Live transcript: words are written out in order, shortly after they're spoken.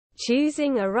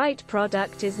Choosing a right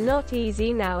product is not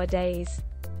easy nowadays.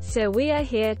 So we are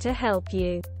here to help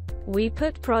you. We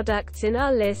put products in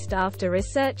our list after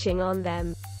researching on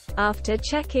them, after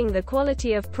checking the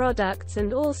quality of products,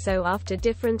 and also after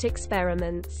different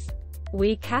experiments.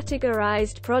 We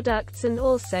categorized products and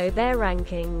also their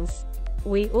rankings.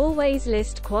 We always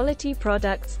list quality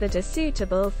products that are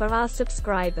suitable for our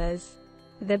subscribers.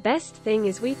 The best thing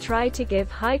is we try to give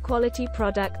high-quality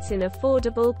products in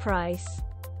affordable price.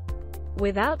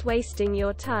 Without wasting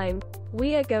your time,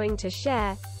 we are going to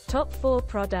share top 4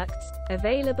 products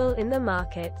available in the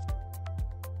market.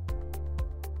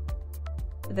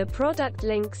 The product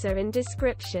links are in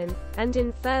description and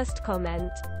in first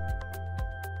comment.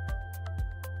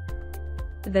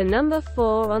 The number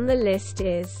 4 on the list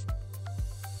is.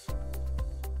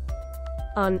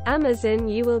 On Amazon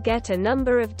you will get a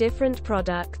number of different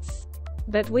products,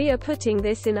 but we are putting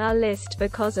this in our list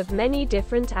because of many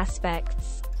different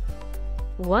aspects.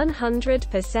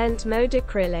 100% mode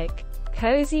acrylic,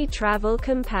 cozy travel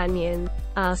companion.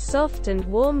 Our soft and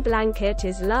warm blanket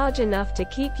is large enough to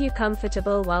keep you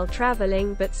comfortable while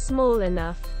traveling, but small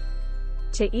enough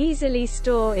to easily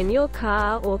store in your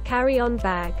car or carry-on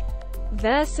bag.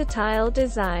 Versatile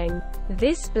design.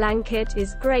 This blanket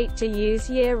is great to use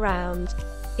year-round.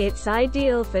 It's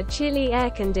ideal for chilly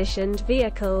air-conditioned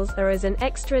vehicles or as an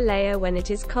extra layer when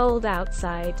it is cold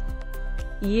outside.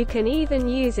 You can even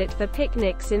use it for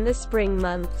picnics in the spring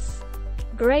months.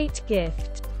 Great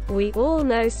gift. We all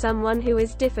know someone who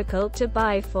is difficult to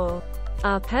buy for.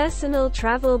 Our personal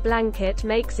travel blanket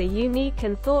makes a unique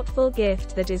and thoughtful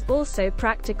gift that is also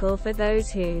practical for those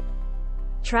who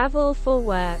travel for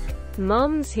work,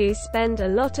 moms who spend a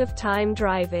lot of time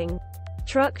driving,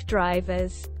 truck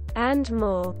drivers, and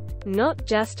more. Not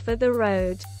just for the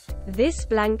road. This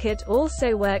blanket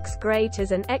also works great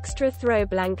as an extra throw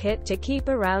blanket to keep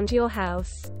around your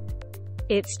house.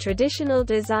 Its traditional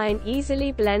design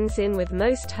easily blends in with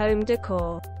most home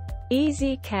decor.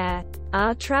 Easy care.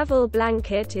 Our travel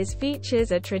blanket features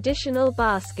a traditional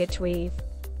basket weave,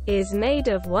 is made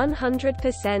of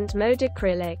 100% mode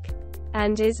acrylic,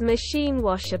 and is machine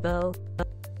washable.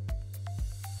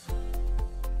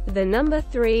 The number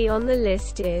 3 on the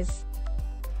list is.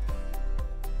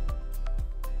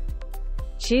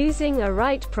 Choosing a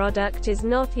right product is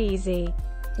not easy.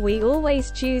 We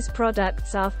always choose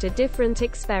products after different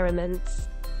experiments.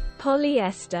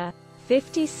 Polyester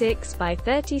 56 by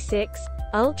 36,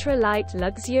 ultra-light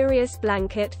luxurious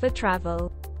blanket for travel.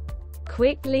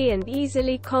 Quickly and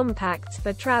easily compact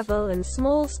for travel and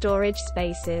small storage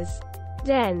spaces.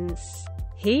 Dense,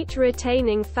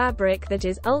 heat-retaining fabric that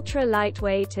is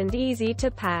ultra-lightweight and easy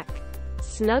to pack.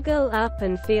 Snuggle up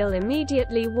and feel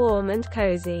immediately warm and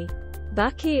cozy.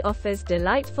 Bucky offers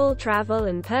delightful travel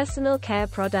and personal care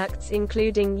products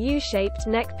including U-shaped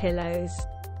neck pillows,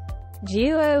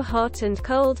 Duo hot and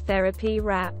cold therapy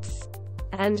wraps,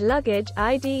 and luggage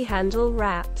ID handle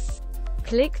wraps.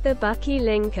 Click the Bucky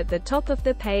link at the top of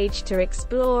the page to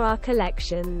explore our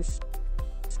collections.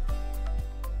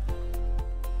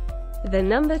 The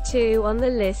number 2 on the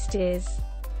list is.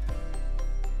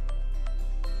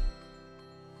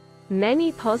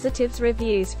 Many positive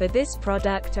reviews for this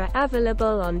product are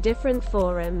available on different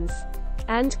forums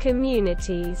and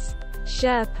communities.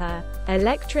 Sherpa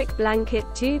Electric Blanket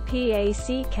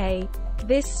 2PACK.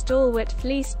 This stalwart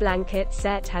fleece blanket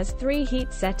set has 3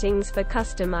 heat settings for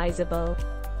customizable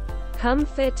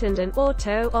comfort and an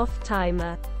auto-off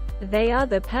timer. They are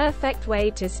the perfect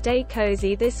way to stay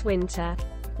cozy this winter.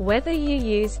 Whether you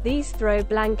use these throw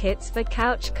blankets for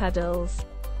couch cuddles,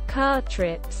 car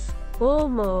trips, or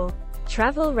more.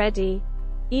 Travel ready.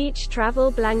 Each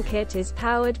travel blanket is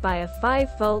powered by a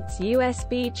 5V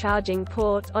USB charging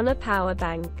port on a power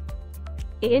bank,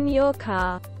 in your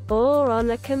car, or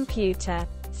on a computer,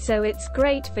 so it's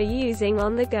great for using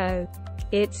on the go.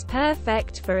 It's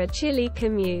perfect for a chilly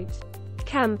commute,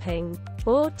 camping,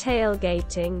 or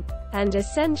tailgating, and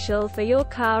essential for your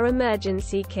car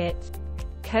emergency kit.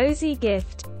 Cozy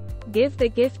gift. Give the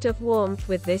gift of warmth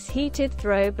with this heated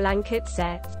throw blanket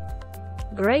set.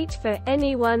 Great for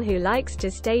anyone who likes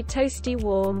to stay toasty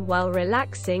warm while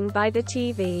relaxing by the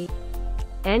TV.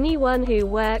 Anyone who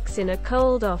works in a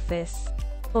cold office.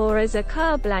 Or as a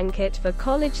car blanket for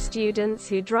college students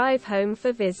who drive home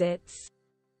for visits.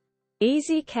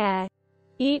 Easy care.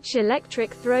 Each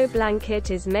electric throw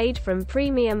blanket is made from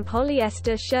premium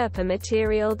polyester Sherpa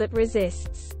material that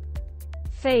resists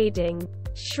fading,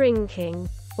 shrinking,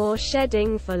 or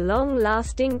shedding for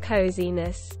long-lasting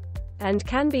coziness, and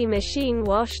can be machine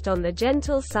washed on the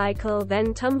gentle cycle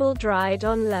then tumble dried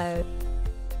on low.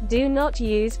 Do not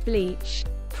use bleach.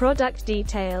 Product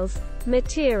details,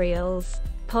 materials,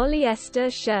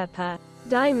 Polyester Sherpa.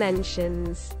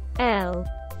 Dimensions: L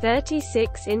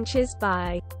 36 inches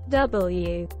by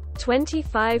W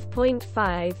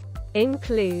 25.5.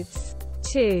 Includes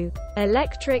 2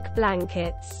 electric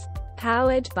blankets,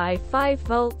 powered by 5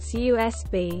 volts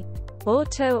USB.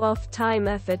 Auto off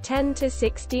timer for 10 to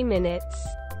 60 minutes.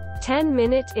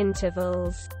 10-minute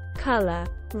intervals. Color: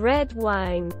 red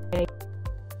wine.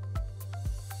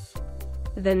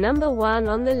 The number 1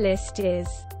 on the list is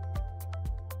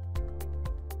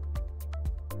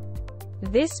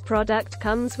this product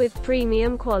comes with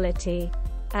premium quality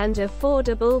and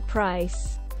affordable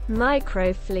price.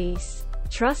 Microfleece.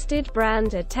 Trusted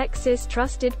brand, a Texas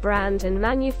trusted brand and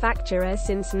manufacturer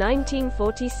since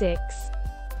 1946.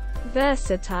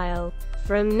 Versatile.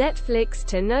 From Netflix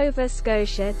to Nova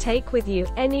Scotia, take with you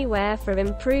anywhere for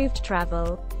improved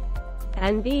travel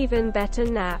and even better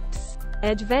naps.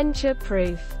 Adventure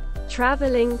proof.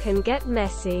 Traveling can get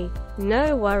messy.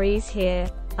 No worries here.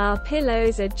 Our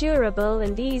pillows are durable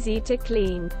and easy to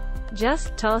clean.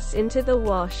 Just toss into the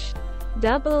wash.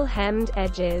 Double hemmed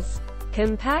edges.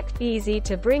 Compact, easy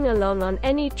to bring along on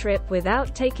any trip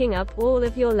without taking up all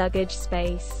of your luggage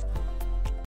space.